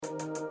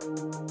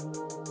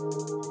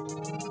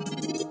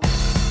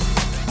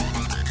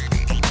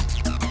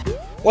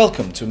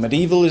Welcome to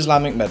Medieval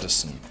Islamic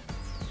Medicine.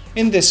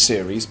 In this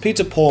series,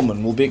 Peter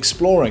Porman will be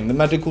exploring the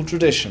medical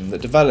tradition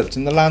that developed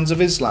in the lands of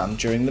Islam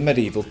during the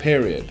medieval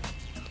period.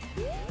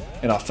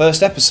 In our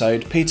first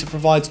episode, Peter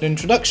provides an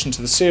introduction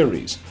to the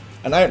series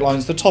and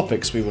outlines the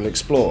topics we will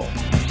explore.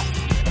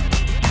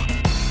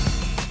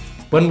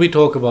 When we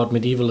talk about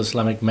medieval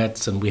Islamic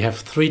medicine, we have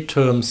three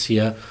terms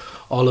here,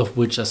 all of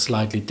which are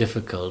slightly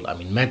difficult.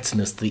 Medicine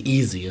is the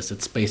easiest.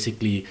 It's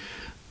basically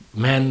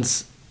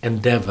man's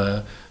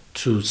endeavor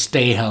to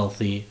stay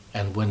healthy,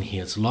 and when he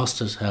has lost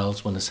his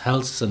health, when his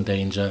health is in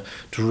danger,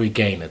 to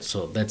regain it.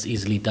 So that's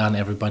easily done.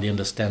 Everybody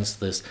understands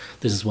this.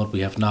 This is what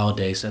we have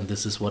nowadays, and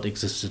this is what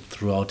existed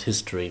throughout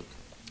history.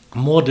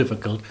 More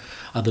difficult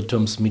are the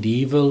terms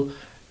medieval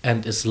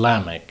and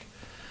Islamic.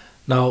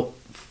 Now,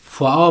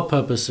 for our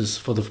purposes,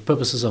 for the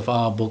purposes of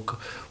our book,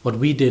 what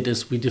we did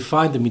is we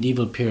defined the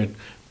medieval period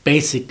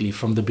basically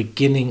from the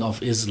beginning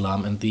of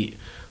Islam and the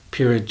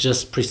period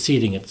just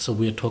preceding it. So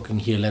we're talking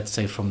here, let's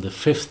say, from the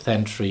 5th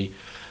century,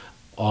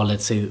 or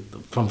let's say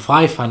from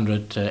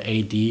 500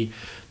 AD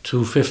to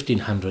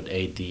 1500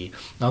 AD.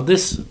 Now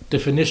this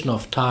definition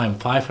of time,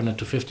 500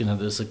 to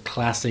 1500, is a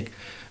classic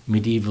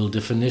medieval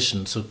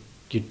definition. So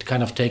you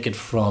kind of take it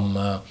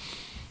from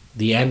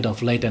the end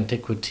of late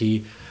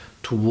antiquity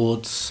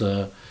towards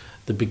the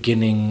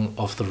beginning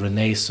of the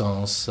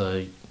Renaissance,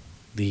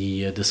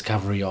 the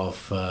discovery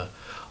of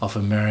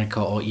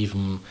America, or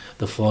even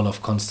the fall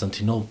of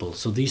Constantinople.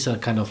 So these are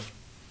kind of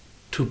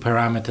two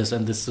parameters,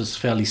 and this is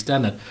fairly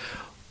standard.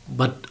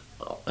 But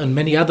in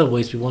many other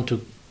ways, we want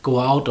to go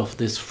out of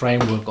this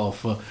framework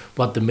of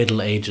what the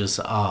Middle Ages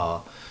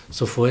are.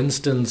 So for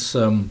instance,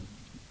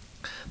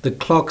 the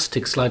clocks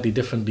tick slightly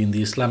differently in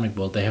the Islamic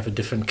world. They have a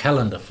different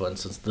calendar, for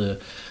instance.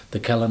 The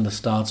calendar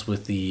starts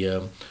with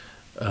the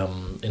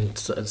in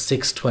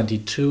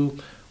 622,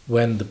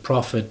 when the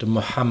Prophet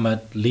Muhammad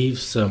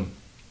leaves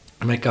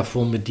Mecca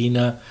for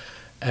Medina,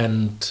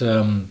 and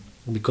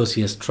because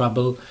he has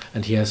trouble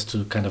and he has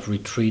to kind of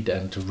retreat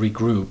and to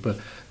regroup.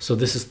 So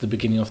this is the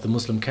beginning of the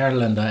Muslim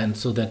calendar, and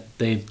so that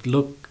they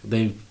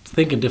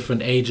think in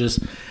different ages,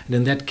 and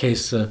in that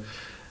case,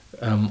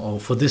 or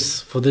for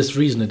this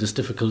reason, it is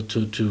difficult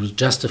to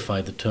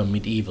justify the term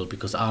medieval,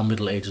 because our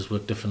Middle Ages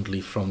work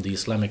differently from the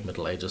Islamic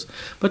Middle Ages.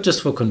 But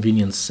just for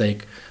convenience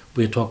sake,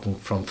 we're talking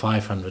from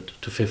 500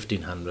 to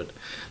 1500.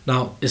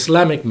 Now,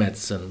 Islamic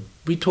medicine,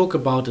 we talk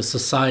about a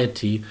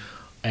society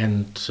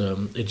and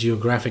a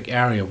geographic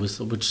area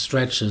which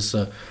stretches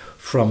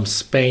from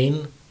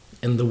Spain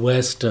in the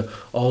west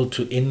all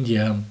to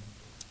India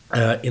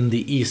in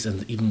the east,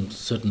 and even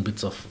certain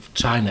bits of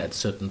China at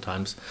certain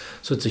times.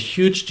 So it's a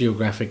huge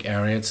geographic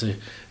area,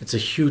 it's a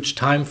huge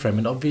time frame,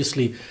 and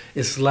obviously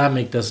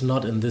Islamic does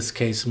not in this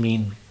case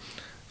mean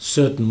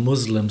certain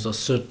Muslims or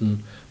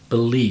certain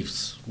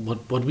beliefs.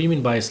 What we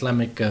mean by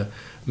Islamic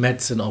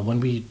medicine, or when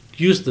we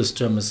use this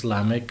term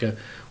Islamic,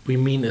 we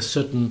mean a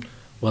certain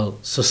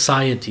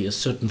society, a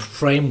certain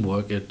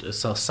framework, a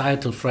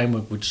societal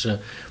framework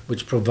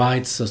which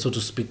provides, so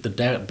to speak,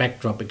 the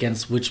backdrop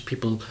against which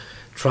people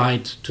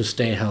tried to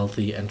stay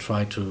healthy and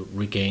try to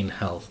regain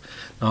health.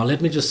 Now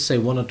let me just say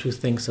one or two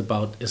things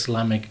about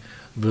Islamic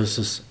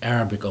versus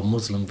Arabic, or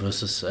Muslim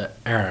versus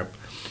Arab.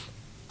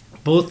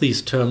 Both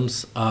these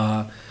terms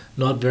are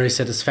not very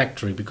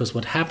satisfactory, because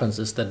what happens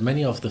is that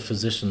many of the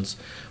physicians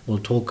we'll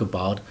talk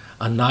about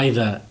are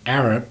neither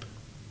Arab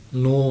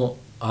nor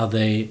are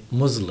they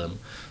Muslim.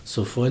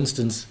 So for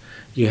instance,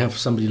 you have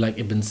somebody like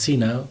Ibn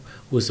Sina,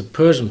 who is a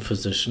Persian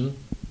physician,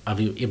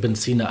 Ibn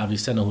Sina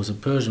Avicenna, who is a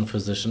Persian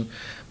physician,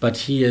 but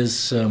he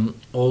is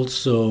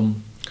also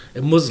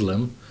a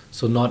Muslim,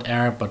 so not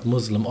Arab but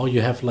Muslim. Or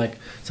you have like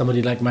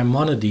somebody like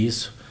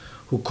Maimonides,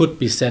 who could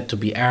be said to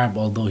be Arab,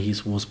 although he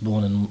was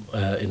born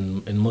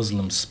in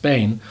Muslim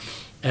Spain,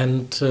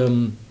 and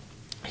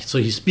so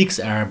he speaks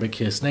Arabic.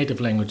 His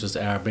native language is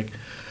Arabic,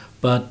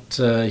 but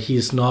he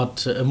is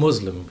not a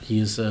Muslim. He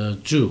is a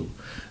Jew,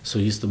 so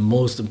he's the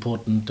most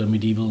important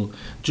medieval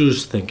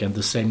Jewish thinker. And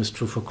the same is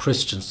true for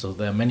Christians. So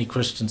there are many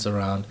Christians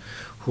around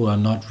who are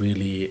not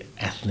really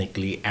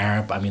ethnically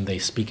Arab. They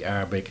speak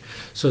Arabic.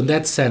 So in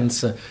that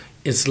sense,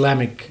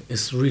 Islamic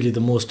is really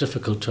the most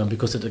difficult term,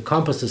 because it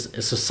encompasses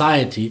a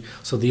society,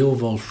 so the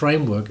overall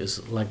framework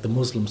is like the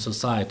Muslim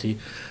society,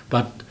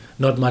 but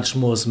not much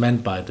more is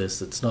meant by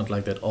this. It's not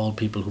like that all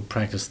people who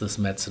practice this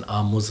medicine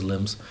are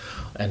Muslims,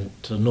 and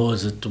nor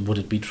would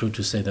it be true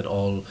to say that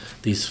all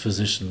these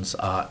physicians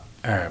are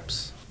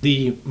Arabs.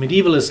 The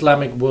medieval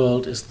Islamic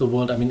world is the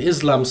world,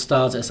 Islam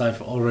starts, as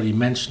I've already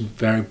mentioned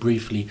very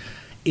briefly,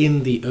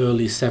 in the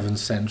early 7th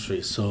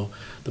century. So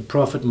the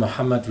Prophet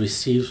Muhammad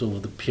receives, over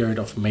the period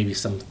of maybe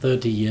some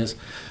 30 years,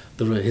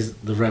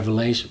 the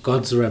revelation,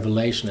 God's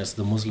revelation, as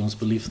the Muslims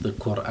believe, the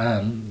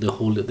Quran,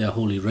 their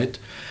holy writ,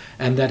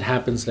 and that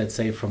happens, let's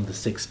say, from the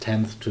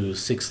 610th to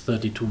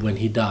 632 when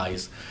he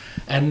dies.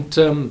 And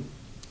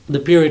the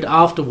period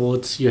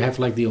afterwards, you have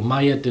like the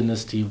Umayyad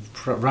dynasty,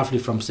 roughly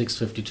from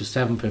 650 to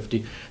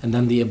 750, and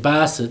then the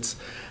Abbasids.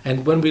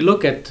 And when we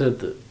look at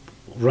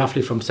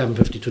roughly from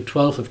 750 to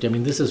 1250. I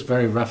mean, this is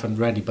very rough and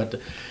ready, but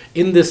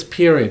in this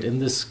period, in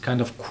this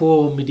kind of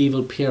core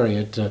medieval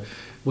period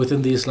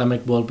within the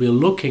Islamic world, we're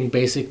looking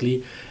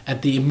basically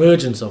at the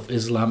emergence of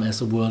Islam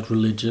as a world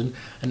religion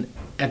and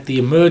at the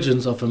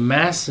emergence of a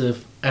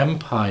massive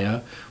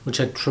empire which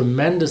had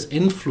tremendous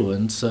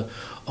influence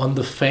on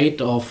the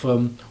fate of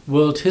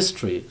world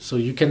history. So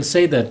you can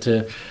say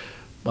that,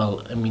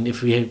 well, I mean,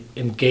 if we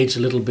engage a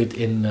little bit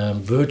in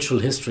virtual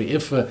history,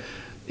 if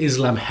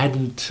Islam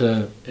hadn't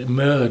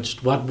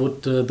emerged, what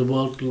would the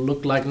world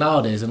look like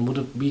nowadays, and would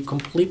it be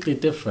completely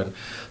different?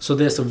 So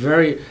there's a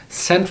very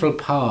central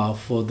power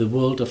for the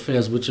world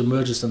affairs which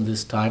emerges in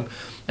this time,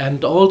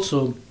 and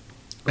also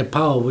a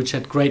power which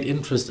had great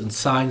interest in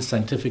science,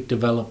 scientific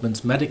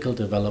developments, medical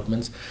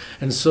developments.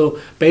 And so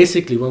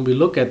basically when we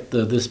look at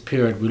this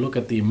period, we look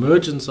at the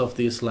emergence of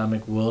the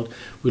Islamic world,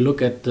 we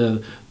look at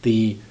the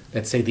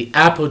let's say the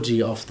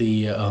apogee of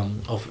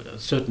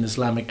certain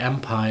Islamic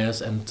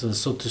empires, and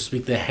so to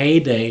speak the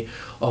heyday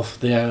of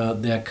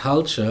their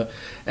culture.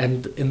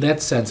 And in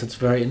that sense it's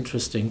very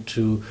interesting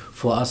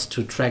for us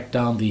to track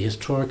down the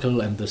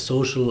historical and the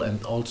social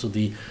and also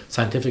the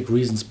scientific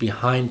reasons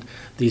behind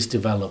these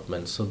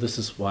developments. So this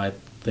is why I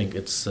think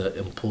it's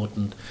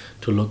important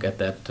to look at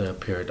that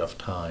period of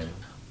time.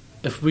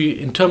 If we,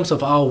 in terms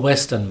of our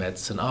Western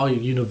medicine, our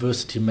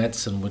university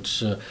medicine,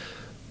 which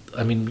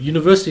I mean,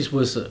 universities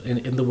was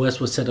in the West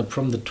was set up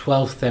from the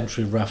 12th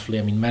century roughly.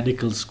 I mean,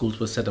 medical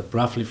schools were set up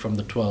roughly from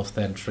the 12th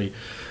century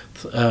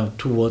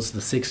towards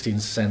the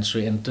 16th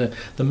century, and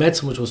the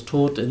medicine which was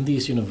taught in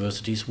these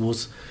universities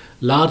was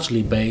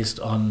largely based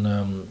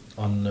on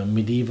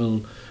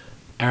medieval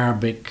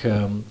Arabic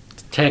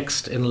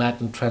text in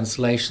Latin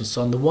translation.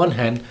 So on the one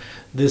hand,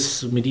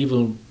 this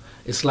medieval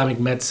Islamic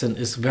medicine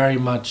is very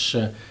much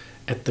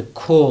at the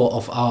core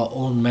of our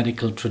own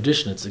medical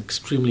tradition. It's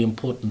extremely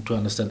important to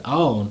understand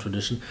our own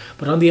tradition.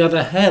 But on the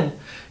other hand,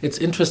 it's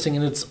interesting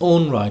in its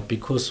own right,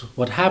 because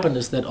what happened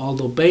is that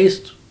although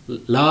based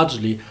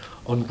largely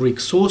on Greek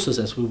sources,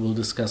 as we will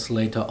discuss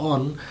later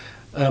on,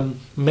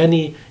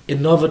 many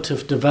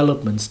innovative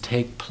developments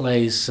take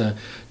place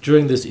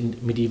during this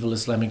medieval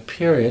Islamic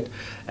period,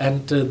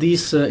 and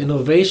these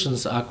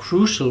innovations are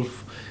crucial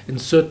in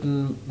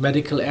certain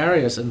medical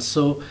areas. And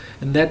so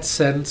in that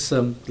sense,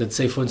 let's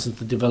say for instance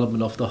the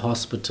development of the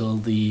hospital,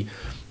 the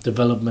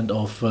development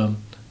of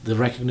the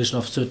recognition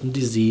of certain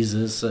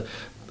diseases,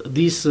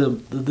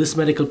 this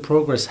medical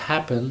progress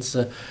happens,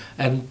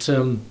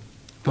 and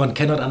one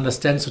cannot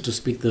understand, so to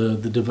speak,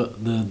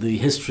 the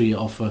history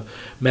of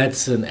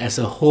medicine as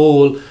a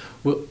whole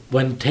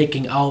when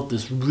taking out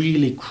this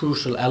really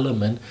crucial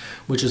element,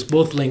 which is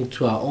both linked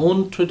to our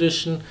own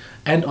tradition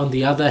and on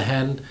the other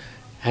hand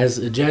has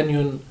a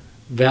genuine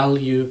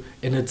value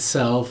in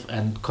itself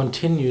and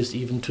continues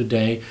even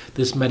today.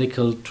 This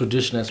medical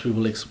tradition, as we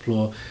will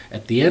explore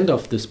at the end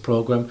of this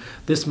program,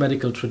 this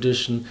medical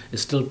tradition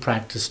is still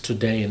practiced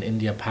today in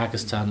India,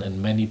 Pakistan,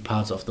 and many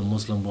parts of the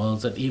Muslim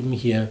world, and even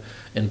here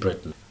in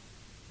Britain.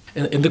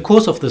 In the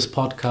course of this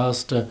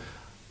podcast,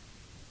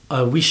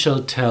 we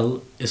shall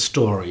tell a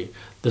story.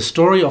 The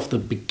story of the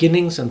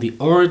beginnings and the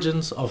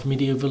origins of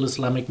medieval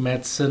Islamic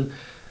medicine.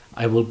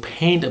 I will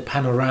paint a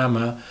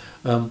panorama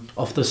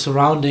of the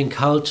surrounding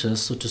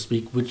cultures, so to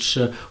speak, which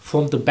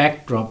formed the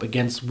backdrop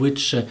against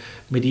which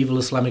medieval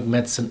Islamic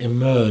medicine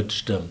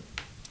emerged.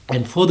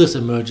 And for this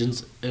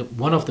emergence,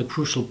 one of the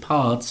crucial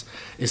parts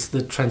is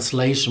the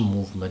translation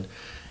movement.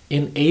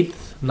 In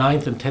 8th,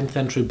 9th and 10th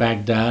century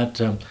Baghdad,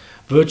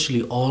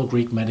 virtually all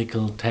Greek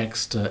medical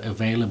texts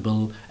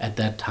available at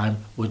that time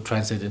were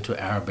translated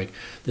into Arabic.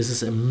 This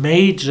is a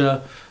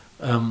major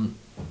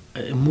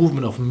a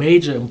movement of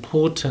major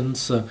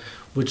importance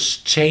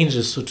which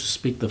changes, so to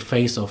speak, the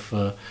face of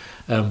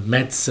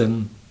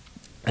medicine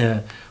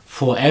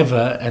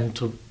forever.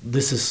 And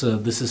this is,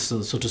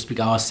 so to speak,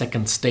 our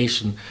second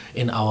station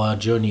in our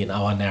journey, in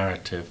our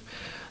narrative.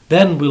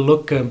 Then we'll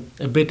look a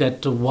bit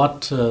at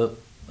what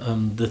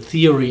the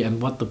theory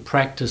and what the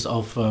practice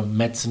of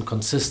medicine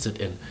consisted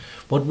in.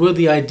 What were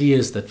the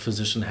ideas that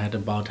physicians had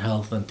about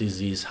health and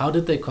disease? How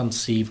did they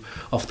conceive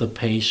of the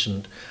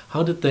patient?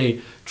 How did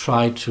they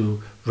try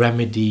to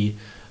remedy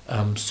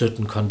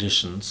certain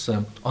conditions?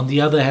 On the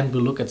other hand,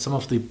 we'll look at some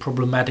of the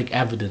problematic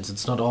evidence.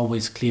 It's not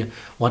always clear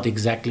what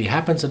exactly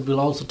happens, and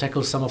we'll also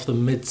tackle some of the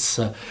myths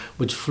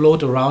which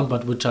float around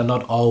but which are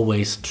not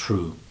always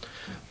true.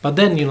 But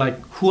then you're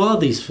like, who are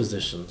these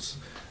physicians?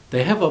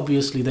 They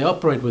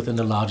operate within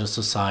a larger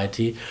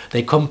society.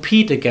 They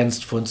compete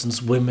against, for instance,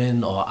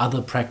 women or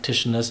other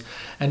practitioners.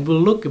 And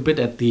we'll look a bit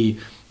at the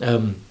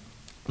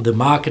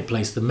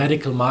marketplace, the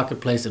medical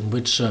marketplace in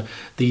which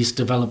these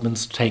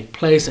developments take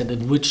place and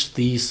in which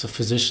these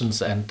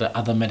physicians and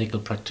other medical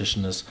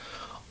practitioners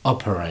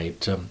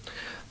operate.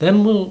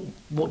 Then we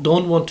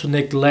don't want to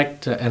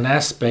neglect an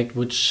aspect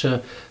which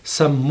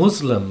some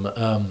Muslims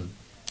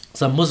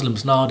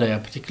nowadays are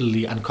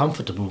particularly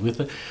uncomfortable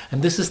with,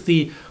 and this is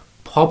the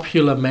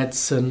popular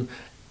medicine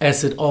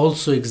as it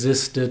also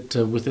existed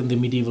within the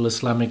medieval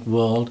Islamic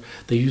world,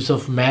 the use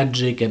of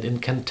magic and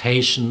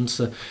incantations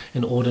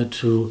in order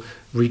to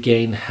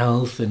regain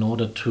health, in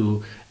order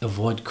to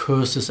avoid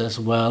curses as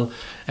well,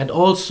 and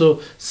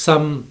also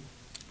some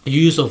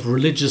use of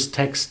religious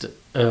text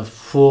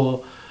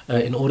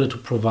in order to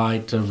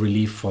provide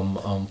relief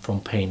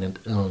from pain and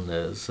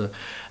illness.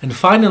 And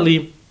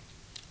finally,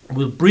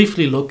 we'll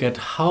briefly look at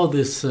how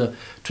this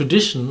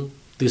tradition,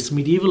 this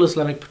medieval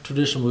Islamic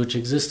tradition which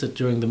existed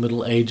during the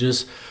Middle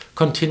Ages,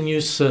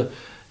 continues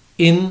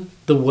in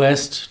the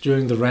West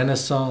during the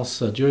Renaissance,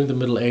 during the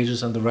Middle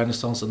Ages and the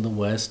Renaissance in the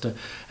West,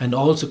 and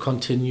also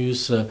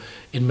continues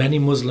in many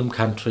Muslim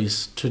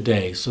countries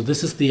today. So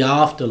this is the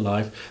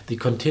afterlife, the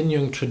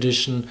continuing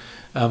tradition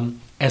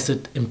as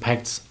it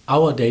impacts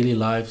our daily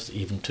lives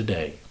even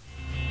today.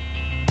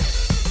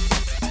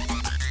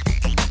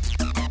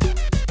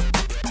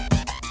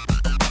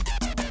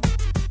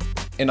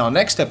 In our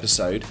next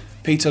episode,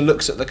 Peter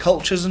looks at the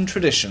cultures and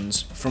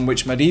traditions from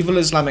which medieval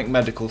Islamic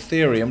medical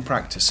theory and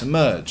practice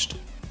emerged.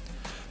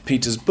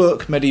 Peter's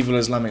book, Medieval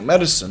Islamic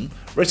Medicine,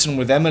 written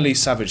with Emily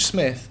Savage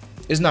Smith,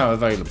 is now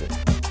available.